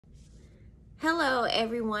Hello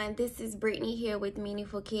everyone, this is Brittany here with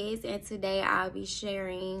Meaningful Kids, and today I'll be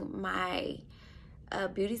sharing my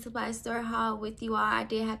beauty supply store haul with you all. I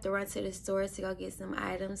did have to run to the store to go get some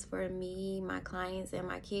items for me, my clients, and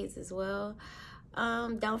my kids as well.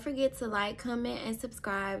 Don't forget to like, comment, and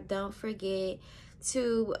subscribe. Don't forget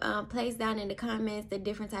to place down in the comments the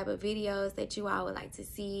different type of videos that you all would like to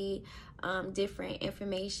see, different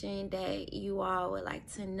information that you all would like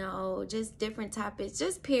to know, just different topics,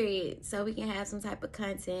 just period, so we can have some type of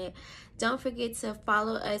content. Don't forget to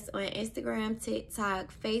follow us on Instagram,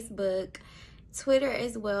 TikTok, Facebook, Twitter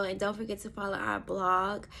as well, and don't forget to follow our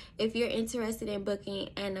blog. If you're interested in booking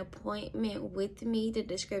an appointment with me, the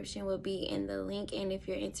description will be in the link, and if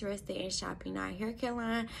you're interested in shopping our hair care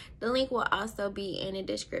line, the link will also be in the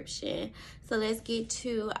description. So let's get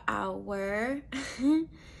to our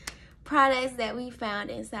products that we found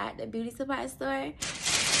inside the beauty supply store.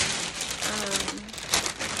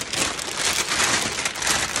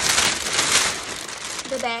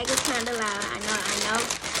 The bag is kind of loud, I know.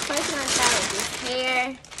 First, we're gonna start with this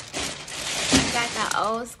hair. Got the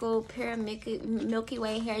old school pure Milky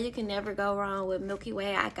Way hair. You can never go wrong with Milky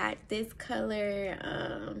Way. I got this color.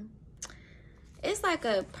 It's like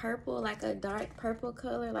a purple, like a dark purple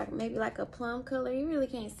color, like maybe like a plum color. You really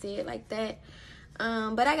can't see it like that.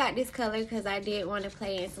 But I got this color because I did want to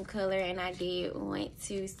play in some color, and I did want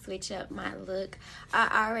to switch up my look.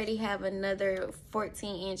 I already have another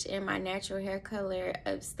 14-inch in my natural hair color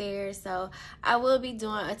upstairs, so I will be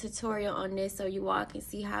doing a tutorial on this so you all can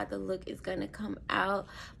see how the look is gonna come out.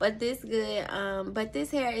 But this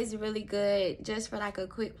hair is really good just for like a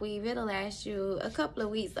quick weave. It'll last you a couple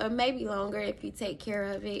of weeks or maybe longer if you take care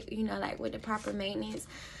of it, you know, like with the proper maintenance.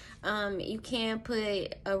 You can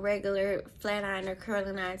put a regular flat iron or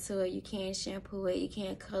curling iron to it. You can shampoo it. You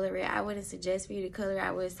can color it. I wouldn't suggest for you to color it.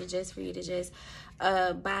 I would suggest for you to just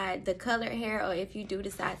buy the colored hair, or if you do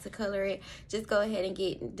decide to color it, just go ahead and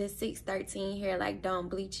get the 613 hair. Like, don't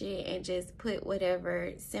bleach it, and just put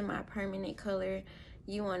whatever semi-permanent color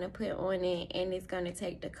you want to put on it, and it's going to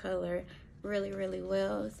take the color really, really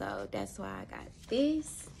well. So that's why I got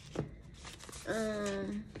this.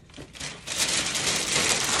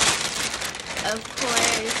 Of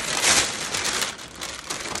course,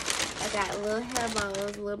 I got little hair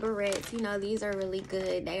bows, little barrettes. You know, these are really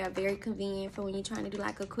good. They are very convenient for when you're trying to do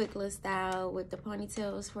like a quick little style with the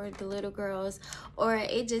ponytails for the little girls, or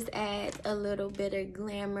it just adds a little bit of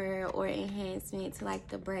glamour or enhancement to like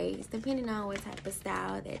the braids, depending on what type of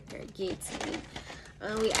style that they're getting.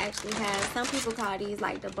 We actually have, some people call these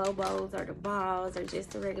like the bobos or the balls or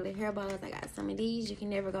just the regular hair bows. I got some of these. You can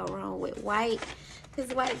never go wrong with white,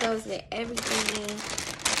 because white goes with everything.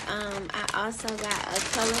 I also got a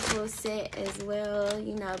colorful set as well,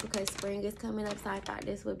 you know, because spring is coming up, so I thought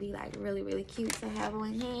this would be like really, really cute to have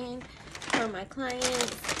on hand for my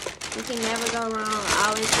clients. You can never go wrong.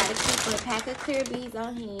 Always got to keep a pack of clear beads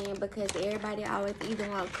on hand, because everybody always either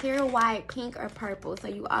want clear white, pink, or purple. So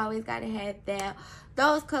you always got to have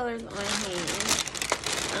those colors on hand.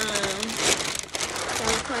 So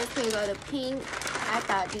of course we go to pink. I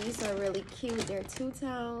thought these were really cute. They're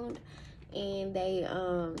two-toned, and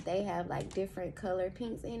they have like different color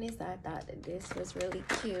pinks in it. So I thought that this was really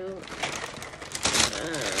cute.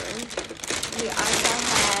 We also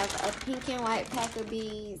have a pink and white pack of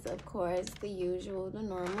beads, of course, the usual, the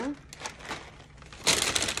normal.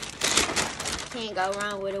 Can't go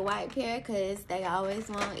wrong with a white pair, because they always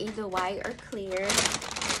want either white or clear.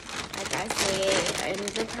 Like I said, and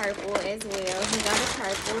the purple as well. We got a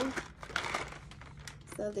purple.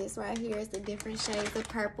 So this right here is the different shades of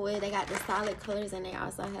purple. They got the solid colors, and they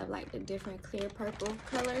also have like the different clear purple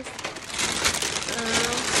colors.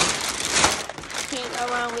 Can't go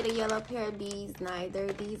wrong with a yellow pair of beads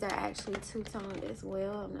neither. These are actually two-toned as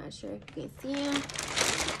well. I'm not sure if you can see them.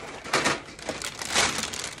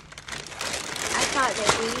 I thought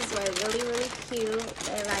that these were really, really cute.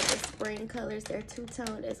 They're like the spring colors. They're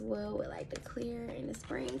two-toned as well with like the clear and the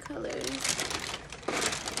spring colors.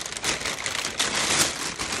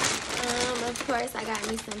 Of course, I got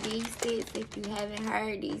me some bead sticks. If you haven't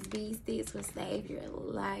heard, these bead sticks will save your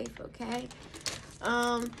life, okay?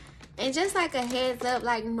 And just like a heads up,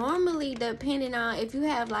 like normally, depending on if you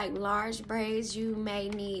have like large braids, you may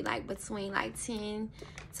need like between like 10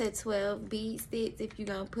 to 12 bead sticks if you're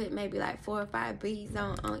gonna put maybe like 4 or 5 beads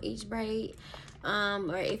on each braid.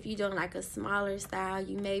 Or if you're doing like a smaller style,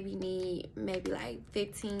 you maybe need maybe like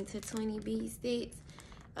 15 to 20 bead sticks,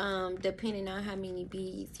 depending on how many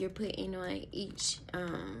beads you're putting on each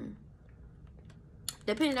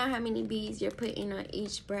depending on how many beads you're putting on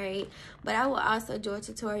each braid. But I will also do a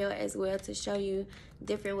tutorial as well to show you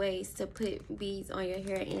different ways to put beads on your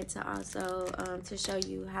hair, and to also to show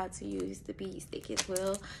you how to use the bead stick as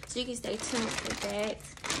well. So you can stay tuned for that.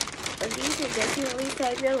 But these will definitely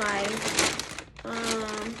save your life.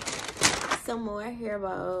 Some more hair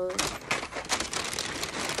bows.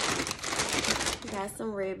 Got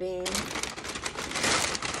some ribbon.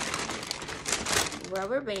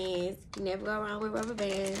 Rubber bands. You never go wrong with rubber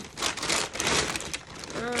bands.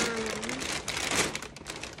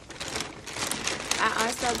 I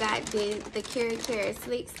also got the Kira Kira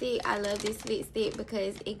Slick Stick. I love this slick stick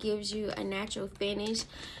because it gives you a natural finish.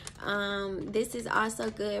 This is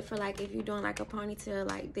also good for like if you're doing like a ponytail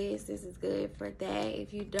like this. This is good for that.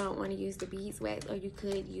 If you don't want to use the beeswax, or you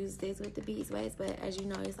could use this with the beeswax, but as you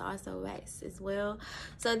know, it's also wax as well.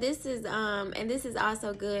 So this is and this is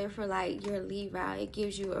also good for like your leave out. It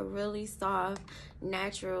gives you a really soft,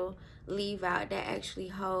 natural leave out that actually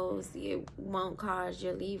holds. It won't cause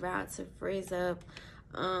your leave out to frizz up.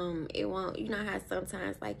 It won't, you know how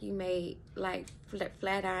sometimes like you may like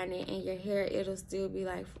flat iron it and your hair, it'll still be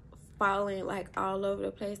like falling like all over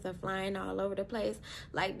the place or flying all over the place.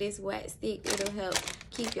 Like this wax stick, it'll help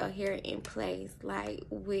keep your hair in place, like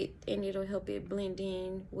and it'll help it blend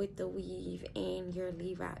in with the weave and your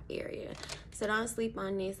leave out area. So don't sleep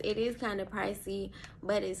on this. It is kind of pricey,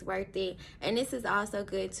 but it's worth it. And this is also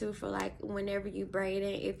good too for like whenever you braid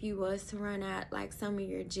it, if you was to run out like some of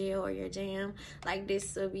your gel or your jam, like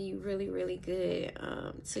this will be really, really good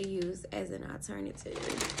to use as an alternative.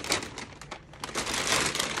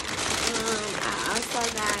 I also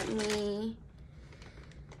got me,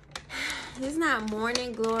 it's not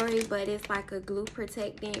Morning Glory, but it's like a glue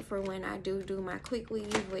protectant for when I do my quick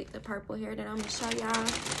weave with the purple hair that I'm gonna show y'all.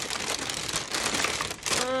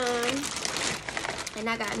 And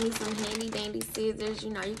I got me some handy dandy scissors.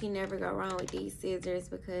 You know, you can never go wrong with these scissors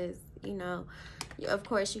because, you know, of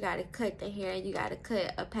course you got to cut the hair, you got to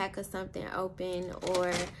cut a pack of something open,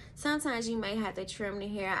 or sometimes you may have to trim the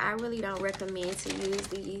hair. I really don't recommend to use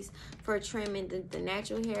these for trimming the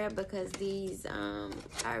natural hair, because these are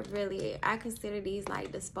really, I consider these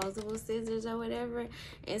like disposable scissors or whatever.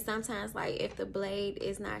 And sometimes like if the blade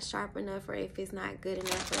is not sharp enough, or if it's not good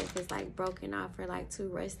enough, or if it's like broken off or like too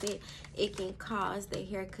rusted, it can cause the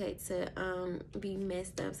haircut to be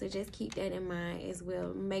messed up. So just keep that in mind as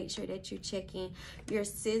well. Make sure that you're checking your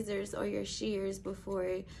scissors or your shears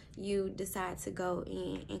before you decide to go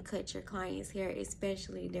in and cut your client's hair,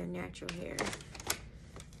 especially their natural hair.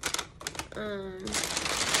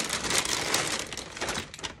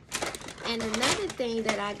 And another thing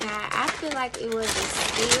that I got, I feel like it was a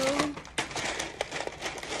steal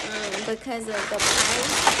because of the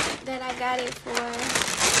price that I got it for.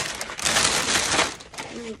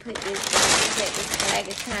 Let me put this down. This flag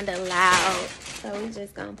is kind of loud, so we're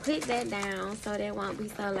just gonna put that down so that won't be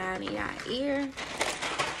so loud in y'all ear.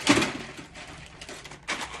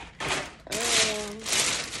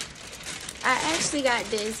 I actually got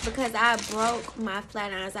this because I broke my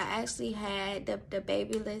flat irons. I actually had the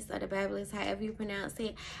Babyliss, or the Babyliss, however you pronounce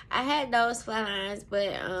it. I had those flat irons,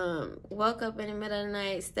 but woke up in the middle of the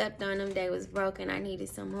night, stepped on them, they was broken. I needed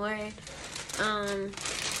some more.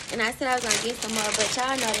 And I said I was gonna get some more, but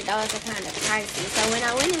y'all know that those are kind of pricey. So when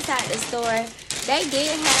I went inside the store, they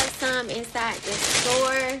did have some inside the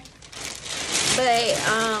store, but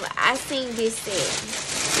I seen this set.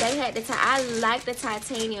 They had I like the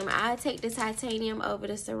titanium. I take the titanium over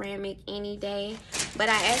the ceramic any day, but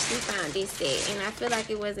I actually found this set, and I feel like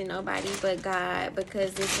it wasn't nobody but God,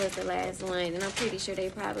 because this was the last one, and I'm pretty sure they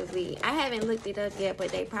probably, I haven't looked it up yet, but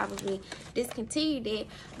they probably discontinued it.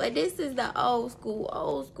 But this is the old school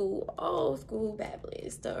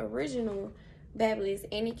Babyliss, the original Babyliss,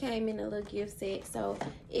 and it came in a little gift set. So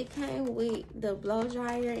it came with the blow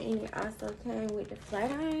dryer, and it also came with the flat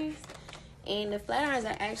irons. And the flat irons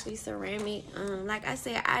are actually ceramic. Like I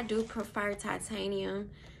said, I do prefer titanium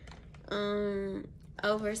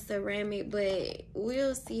over ceramic, but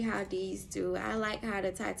we'll see how these do. I like how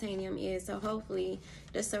the titanium is, so hopefully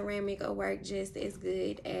the ceramic will work just as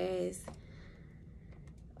good as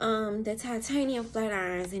the titanium flat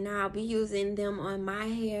irons, and I'll be using them on my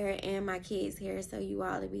hair and my kids' hair, so you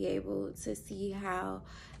all will be able to see how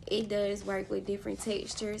it does work with different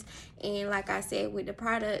textures. And like I said, with the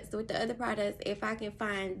products, with the other products, if I can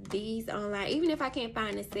find these online, even if I can't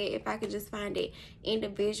find a set, if I could just find it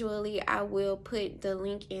individually, I will put the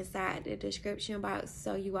link inside the description box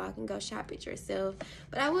so you all can go shop it yourself.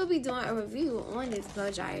 But I will be doing a review on this blow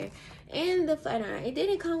dryer and the flat iron. It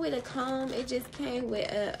didn't come with a comb, it just came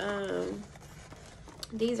with a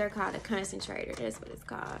these are called a concentrator, that's what it's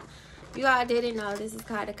called. you all didn't know, this is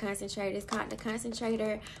called the concentrator. It's called the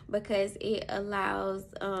concentrator because it allows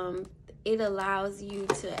you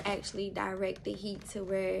to actually direct the heat to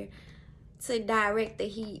where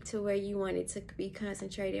you want it to be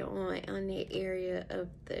concentrated on that area of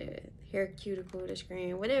the hair cuticle, the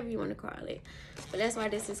screen, whatever you want to call it. But that's why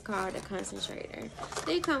this is called a concentrator.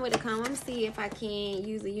 They come with a comb. I'm gonna see if I can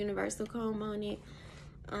use a universal comb on it.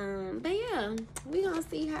 But yeah, we gonna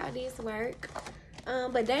see how this work.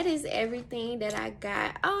 But that is everything that I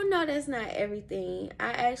got. Oh no, that's not everything.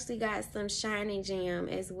 I actually got some Shining Jam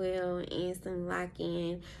as well and some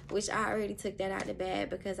lock-in, which I already took that out the bag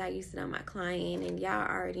because I used it on my client, and y'all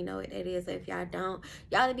already know what that is. If y'all don't,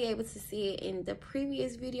 y'all will be able to see it in the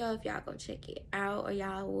previous video if y'all go check it out, or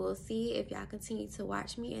y'all will see it if y'all continue to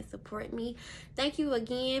watch me and support me. Thank you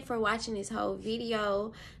again for watching this whole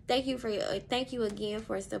video. Thank you again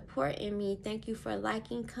for supporting me. Thank you for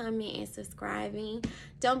liking, comment, and subscribing.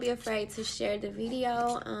 Don't be afraid to share the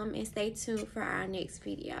video, and stay tuned for our next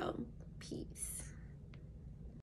video. Peace.